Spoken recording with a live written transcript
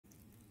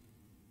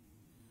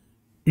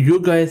You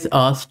guys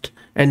asked,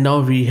 and now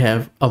we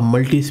have a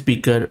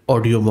multi-speaker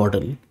audio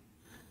model.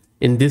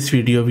 In this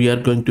video, we are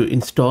going to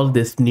install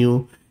this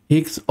new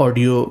Higgs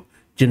audio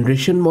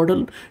generation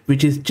model,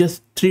 which is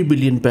just 3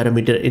 billion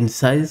parameter in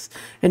size,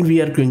 and we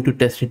are going to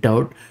test it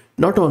out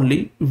not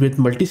only with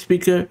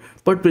multi-speaker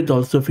but with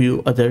also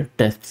few other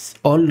tests,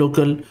 all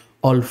local,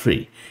 all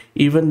free.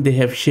 Even they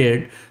have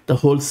shared the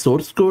whole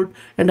source code,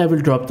 and I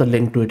will drop the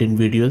link to it in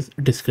video's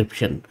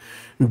description.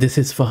 This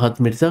is Fahad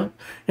Mirza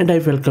and I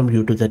welcome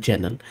you to the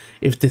channel.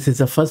 If this is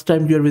the first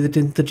time you are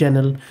visiting the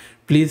channel,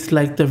 please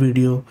like the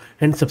video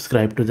and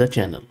subscribe to the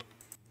channel.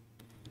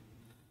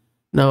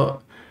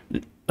 Now,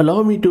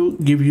 allow me to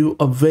give you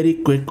a very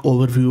quick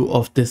overview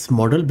of this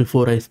model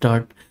before I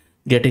start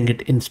getting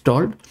it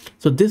installed.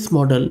 So this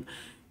model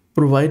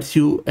provides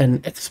you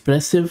an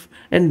expressive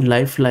and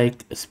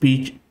lifelike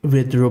speech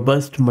with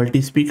robust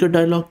multi-speaker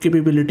dialogue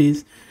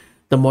capabilities.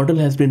 The model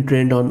has been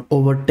trained on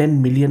over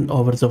 10 million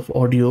hours of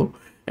audio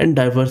and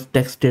diverse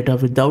text data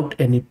without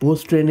any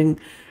post-training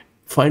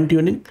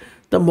fine-tuning.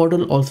 The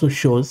model also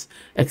shows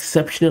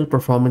exceptional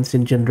performance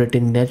in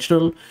generating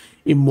natural,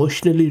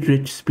 emotionally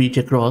rich speech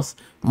across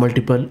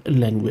multiple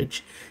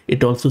languages.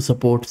 It also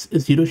supports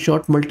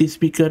zero-shot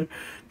multi-speaker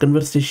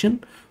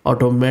conversation,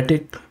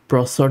 automatic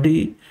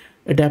prosody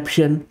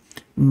adaptation,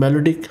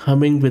 melodic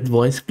humming with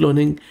voice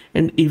cloning,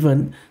 and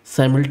even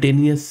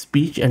simultaneous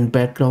speech and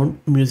background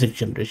music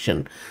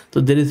generation.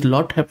 So there is a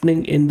lot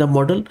happening in the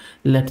model.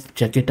 Let's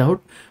check it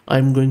out.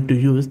 I'm going to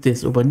use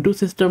this Ubuntu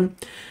system.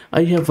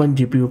 I have one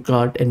GPU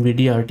card,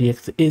 NVIDIA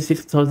RTX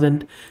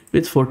A6000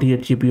 with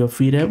 48 GB of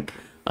VRAM.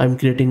 I'm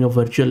creating a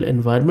virtual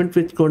environment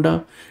with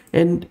Conda,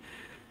 and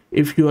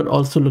if you are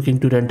also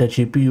looking to rent a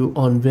GPU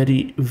on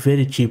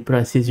very cheap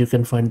prices, you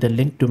can find the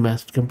link to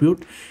Massed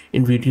Compute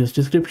in video's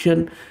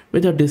description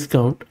with a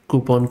discount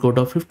coupon code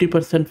of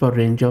 50% for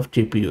range of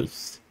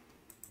GPUs.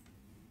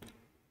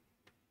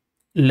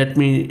 Let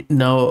me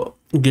now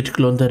git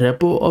clone the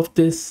repo of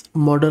this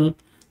model.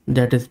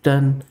 That is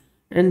done,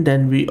 and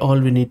then all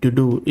we need to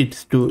do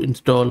is to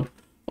install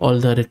all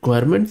the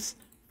requirements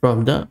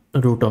from the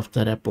root of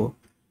the repo.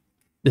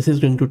 This is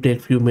going to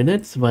take few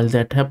minutes. While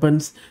that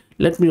happens,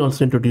 let me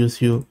also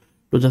introduce you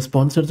to the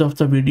sponsors of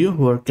the video,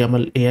 who are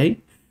Camel AI.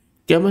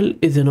 Camel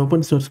is an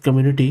open source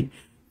community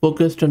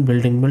focused on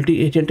building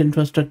multi-agent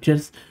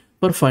infrastructures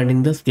for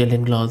finding the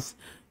scaling laws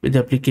with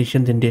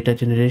applications in data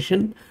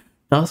generation,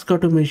 task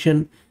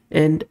automation,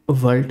 and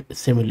world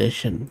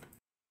simulation.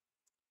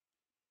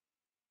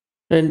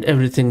 And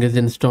everything is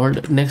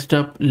installed. Next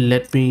up,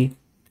 let me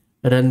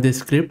run this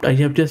script. I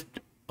have just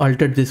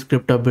altered this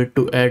script a bit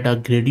to add a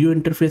Gradio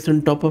interface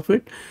on top of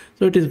it,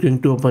 so it is going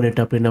to open it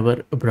up in our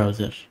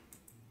browser.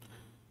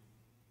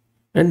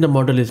 And the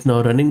model is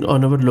now running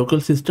on our local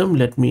system.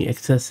 Let me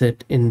access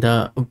it in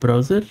the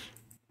browser,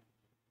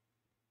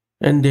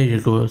 and there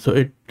you go.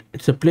 So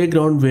it's a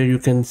playground where you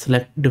can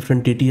select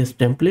different TTS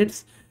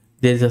templates.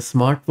 There is a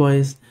smart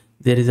voice,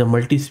 there is a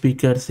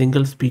multi-speaker,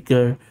 single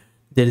speaker,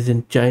 there is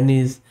in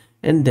Chinese,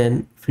 and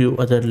then few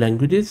other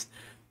languages.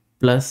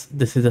 Plus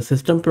this is a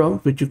system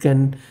prompt which you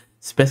can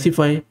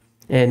specify,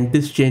 and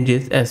this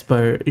changes as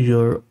per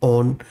your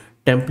own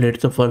template.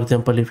 So for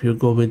example, if you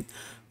go with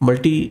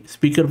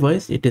multi-speaker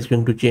voice, it is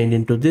going to change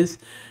into this,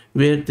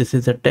 where this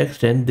is a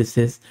text and this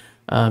is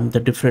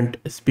the different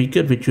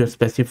speaker which you are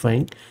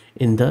specifying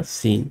in the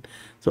scene.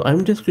 So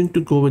I'm just going to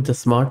go with the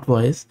smart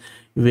voice,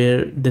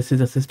 where this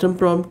is a system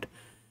prompt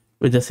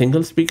with a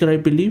single speaker, I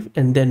believe,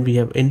 and then we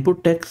have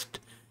input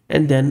text,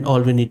 and then all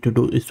we need to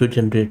do is to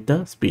generate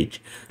the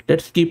speech.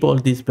 Let's keep all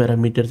these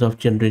parameters of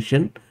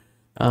generation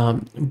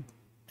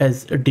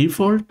as a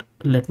default.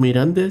 Let me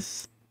run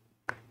this.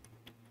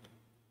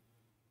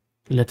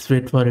 Let's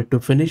wait for it to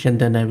finish, and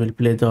then I will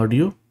play the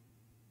audio.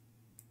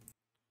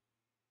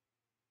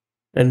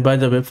 And by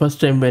the way,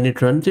 first time when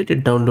it runs it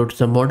downloads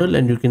the model,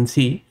 and you can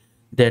see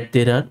that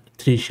there are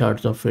 3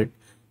 shards of it.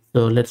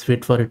 So let's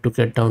wait for it to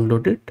get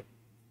downloaded.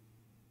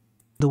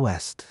 The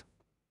West.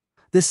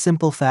 This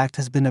simple fact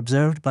has been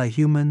observed by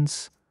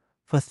humans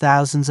for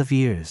thousands of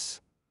years.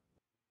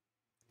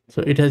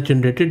 So it has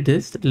generated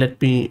this.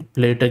 Let me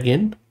play it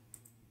again.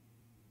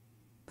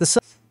 The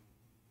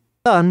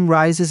sun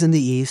rises in the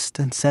east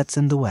and sets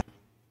in the west.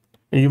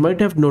 And you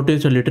might have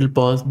noticed a little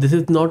pause. This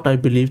is not, I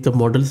believe, the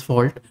model's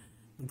fault,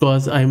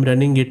 because I'm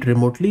running it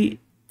remotely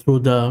through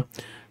the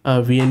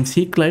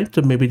VNC client.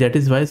 So maybe that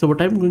is why. So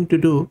what I'm going to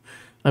do,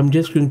 I'm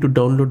just going to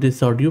download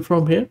this audio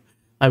from here.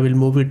 I will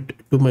move it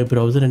to my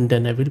browser, and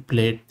then I will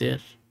play it there.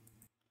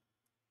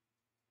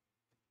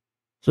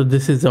 So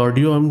this is the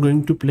audio I'm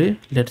going to play.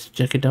 Let's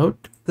check it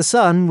out. The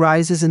sun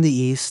rises in the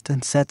east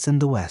and sets in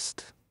the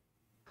west.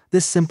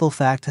 This simple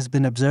fact has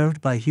been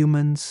observed by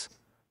humans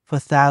for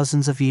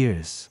thousands of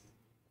years.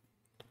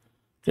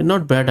 Okay,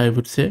 not bad, I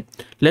would say.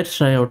 Let's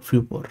try out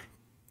few more.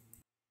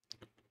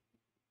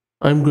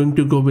 I'm going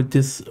to go with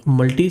this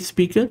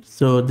multi-speaker.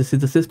 So this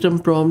is the system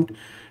prompt,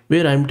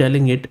 where I'm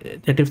telling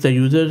it that if the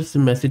user's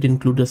message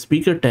includes a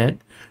speaker tag,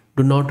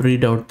 do not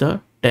read out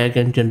the tag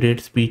and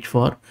generate speech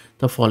for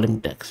the following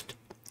text.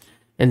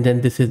 And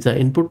then this is the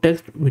input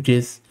text, which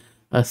is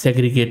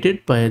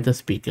segregated by the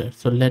speaker.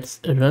 So let's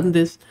run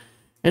this,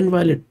 and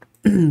while it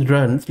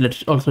runs,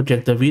 let's also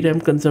check the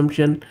VRAM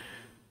consumption.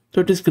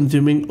 So it is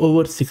consuming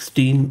over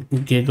 16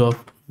 gig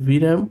of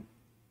VRAM,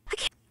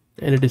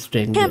 and it is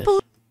staying there.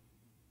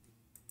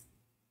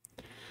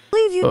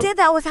 Believe you did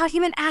that without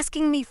even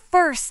asking me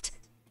first.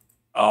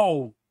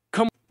 Oh,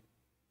 come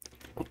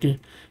on. Okay,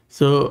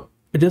 so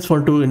I just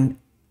want to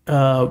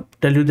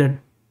tell you that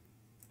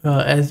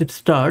as it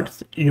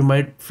starts, you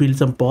might feel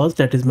some pause.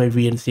 That is my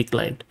VNC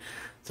client.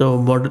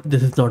 So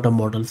this is not a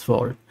model's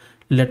fault.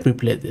 Let me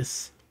play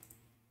this.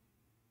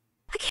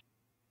 I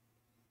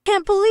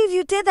can't believe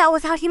you did that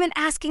without even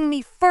asking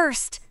me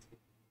first.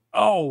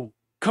 Oh,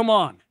 come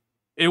on.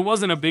 It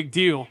wasn't a big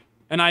deal,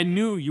 and I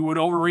knew you would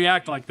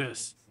overreact like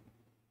this.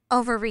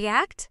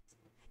 Overreact?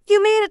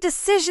 You made a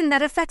decision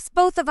that affects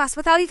both of us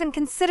without even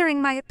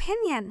considering my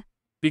opinion.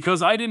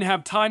 Because I didn't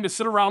have time to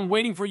sit around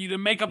waiting for you to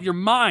make up your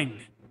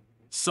mind.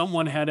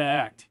 Someone had to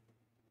act.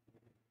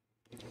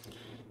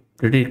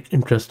 Pretty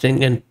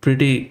interesting and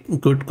pretty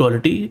good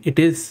quality. It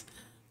is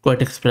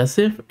quite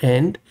expressive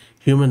and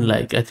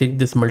human-like. I think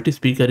this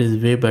multi-speaker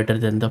is way better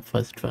than the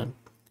first one.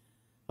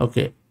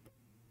 Okay,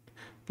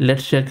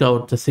 let's check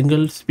out the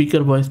single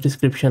speaker voice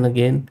description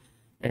again.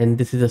 And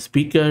this is a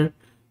speaker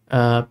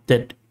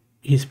that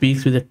he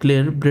speaks with a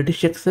clear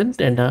British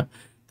accent and a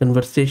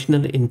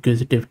conversational,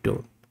 inquisitive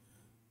tone.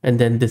 And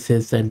then this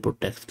is the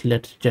input text.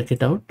 Let's check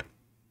it out.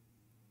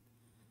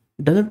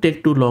 It doesn't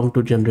take too long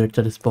to generate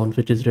the response,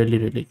 which is really,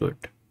 really good.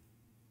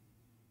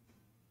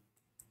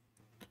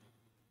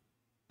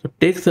 So it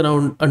takes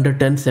around under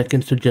 10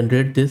 seconds to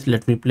generate this.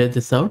 Let me play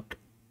this out.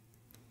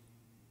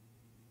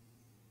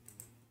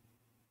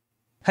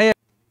 Hey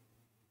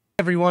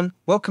everyone,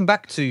 welcome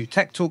back to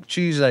Tech Talk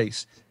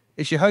Tuesdays.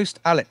 It's your host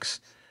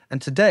Alex,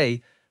 and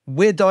today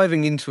we're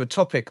diving into a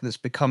topic that's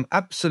become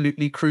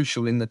absolutely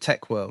crucial in the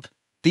tech world: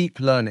 deep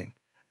learning.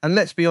 And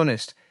let's be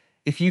honest,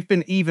 if you've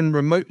been even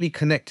remotely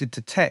connected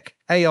to tech,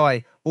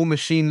 AI, or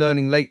machine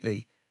learning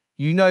lately,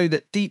 you know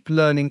that deep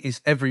learning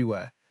is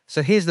everywhere.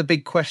 So here's the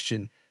big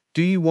question: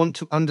 do you want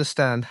to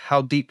understand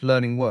how deep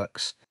learning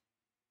works?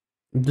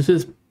 This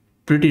is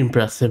pretty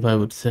impressive, I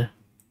would say.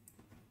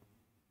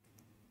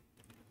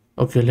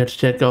 Okay, let's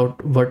check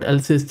out what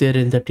else is there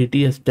in the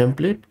TTS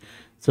template.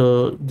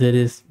 So there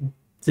is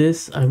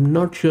this. I'm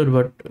not sure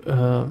what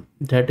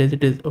that is.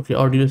 It is okay.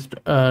 Audio is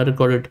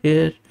recorded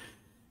here,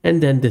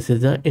 and then this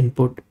is the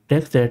input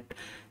text. That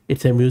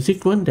it's a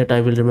music one that I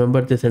will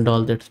remember this and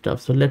all that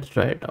stuff. So let's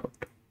try it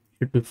out.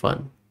 Should be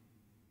fun.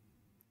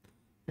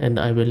 And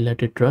I will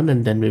let it run,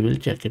 and then we will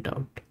check it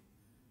out.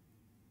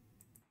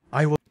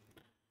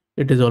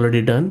 It is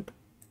already done.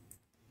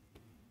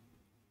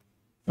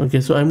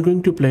 Okay, so I'm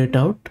going to play it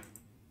out.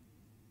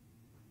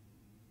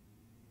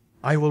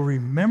 I will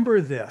remember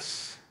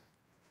this,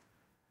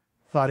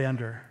 thought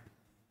Ender,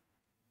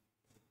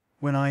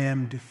 when I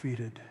am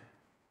defeated.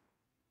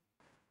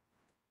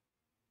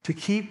 To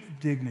keep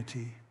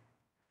dignity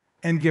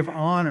and give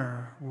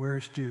honor where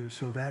it's due,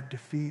 so that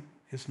defeat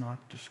is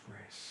not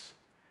disgrace.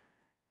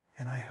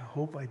 And I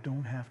hope I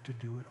don't have to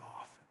do it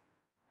often.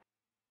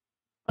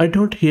 I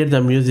don't hear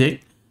the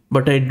music,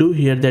 but I do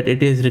hear that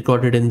it is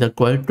recorded in the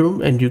quiet room,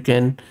 and you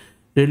can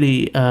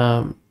really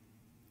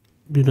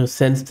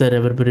sense the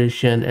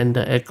reverberation and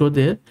the echo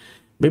there.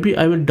 Maybe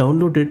I will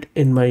download it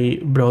in my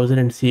browser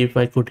and see if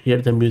I could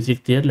hear the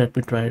music there. Let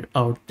me try it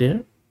out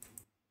there.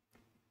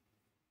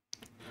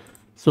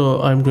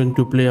 So I'm going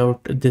to play out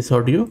this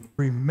audio.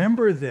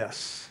 Remember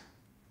this,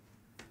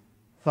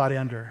 thought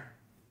Ender,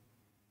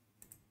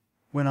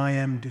 when I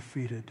am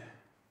defeated.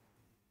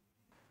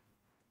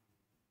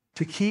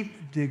 To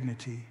keep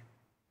dignity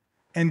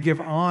and give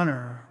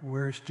honor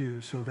where it's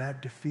due, so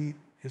that defeat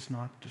is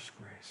not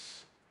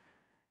disgrace.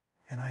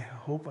 And I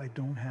hope I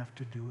don't have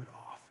to do it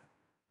often.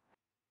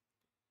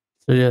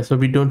 So yeah, so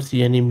we don't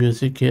see any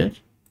music here.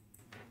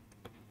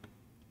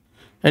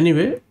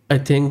 Anyway, I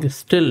think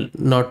still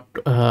not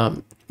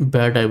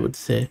bad, I would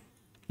say.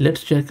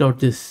 Let's check out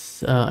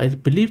this. I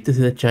believe this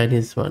is a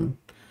Chinese one.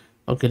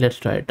 Okay, let's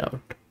try it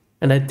out.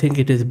 And I think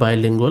it is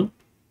bilingual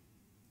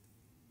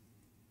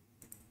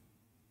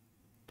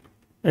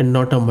and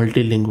not a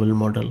multilingual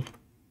model.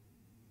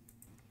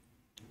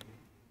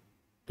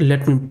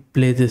 Let me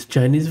play this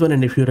Chinese one,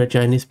 and if you're a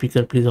Chinese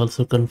speaker, please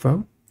also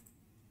confirm.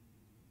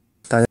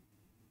 大家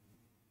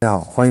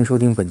好，欢迎收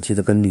听本期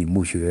的跟李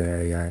木学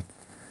AI。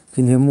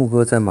今天木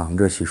哥在忙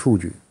着洗数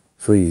据，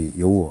所以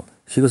由我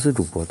希克斯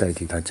主播代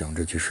替他讲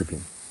这期视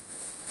频。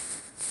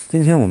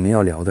今天我们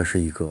要聊的是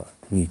一个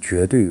你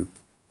绝对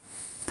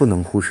不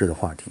能忽视的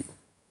话题：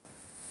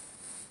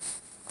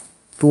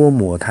多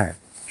模态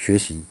学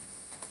习。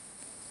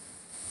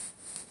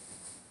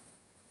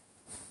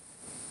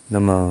那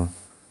么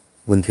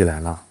问题来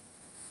了，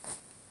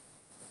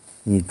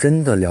你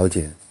真的了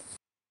解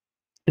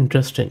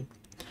Interesting.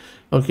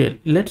 Okay,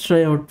 let's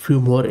try out few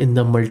more in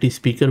the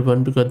multi-speaker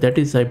one, because that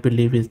is, I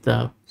believe, is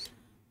the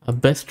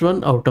best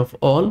one out of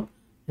all,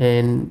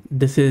 and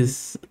this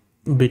is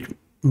which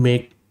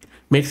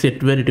makes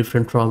it very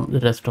different from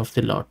the rest of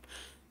the lot.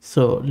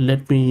 So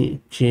let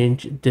me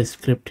change this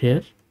script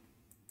here.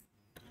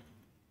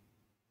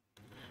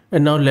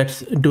 And now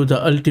let's do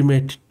the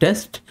ultimate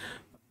test.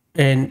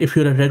 And if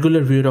you're a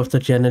regular viewer of the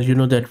channel, you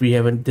know that we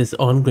have this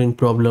ongoing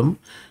problem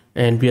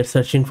and we are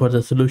searching for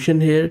the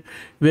solution here,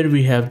 where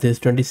we have this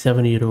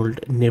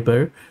 27-year-old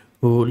neighbor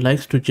who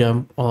likes to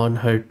jump on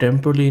her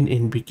trampoline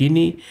in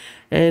bikini,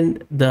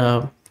 and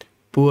the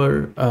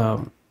poor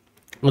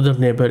other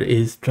neighbor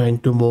is trying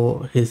to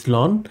mow his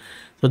lawn.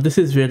 So this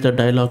is where the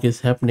dialogue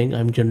is happening.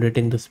 I'm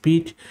generating the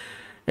speech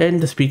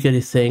and the speaker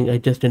is saying, I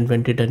just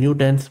invented a new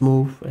dance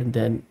move, and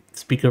then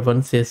speaker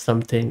one says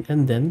something,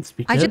 and then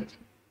speaker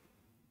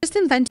Just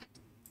invented.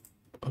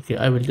 okay,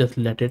 I will just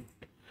let it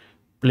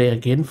play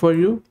again for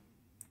you.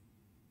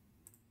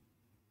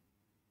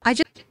 I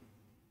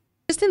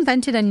just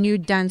invented a new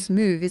dance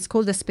move. It's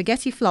called the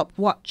spaghetti flop.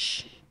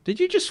 Watch. Did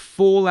you just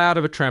fall out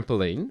of a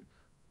trampoline?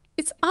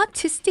 It's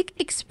artistic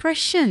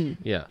expression.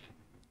 Yeah.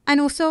 And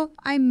also,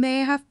 I may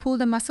have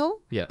pulled a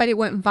muscle, Yeah. but it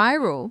went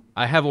viral.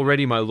 I have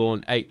already mowed my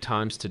lawn 8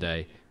 times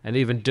today, and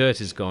even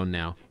dirt is gone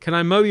now. Can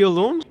I mow your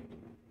lawn?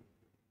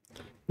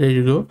 There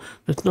you go.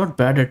 It's not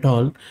bad at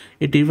all.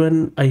 It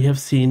even, I have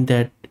seen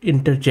that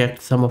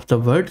interject some of the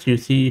words. You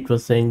see, it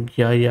was saying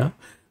yeah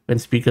when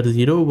speaker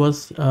 0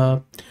 was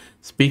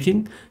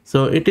speaking.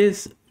 So it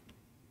is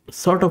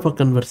sort of a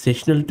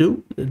conversational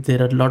too.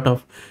 There are a lot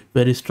of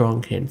very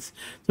strong hints.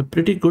 So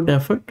pretty good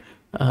effort.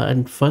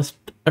 And first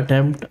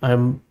attempt,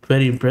 I'm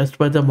very impressed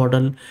by the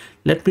model.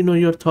 Let me know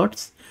your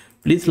thoughts.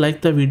 Please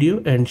like the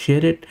video and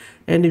share it.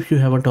 And if you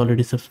haven't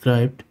already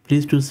subscribed,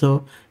 please do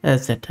so,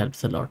 as that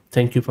helps a lot.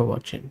 Thank you for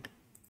watching.